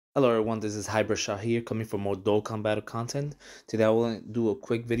Hello everyone, this is Hybrashah here coming for more Dokkan Battle content. Today I will do a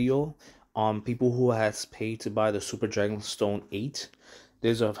quick video on people who has paid to buy the Super Dragon Stone 8.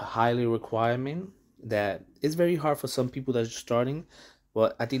 There's a highly requirement that is very hard for some people that are starting,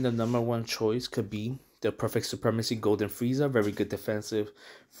 but I think the number one choice could be the Perfect Supremacy Golden Frieza, very good defensive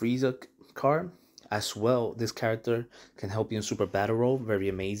Frieza card. As well, this character can help you in Super Battle Roll, very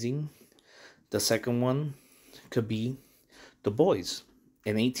amazing. The second one could be the boys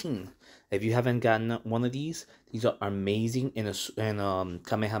in 18. If you haven't gotten one of these are amazing in a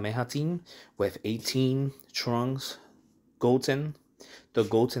Kamehameha team with 18 Trunks, Goten, the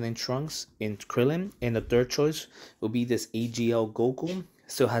Goten and Trunks in Krillin. And the third choice will be this AGL Goku.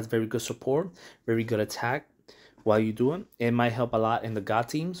 Still has very good support, very good attack. While you do it, it might help a lot in the God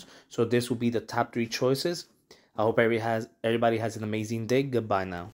teams. So this will be the top 3 choices. I hope everybody has an amazing day. Goodbye now.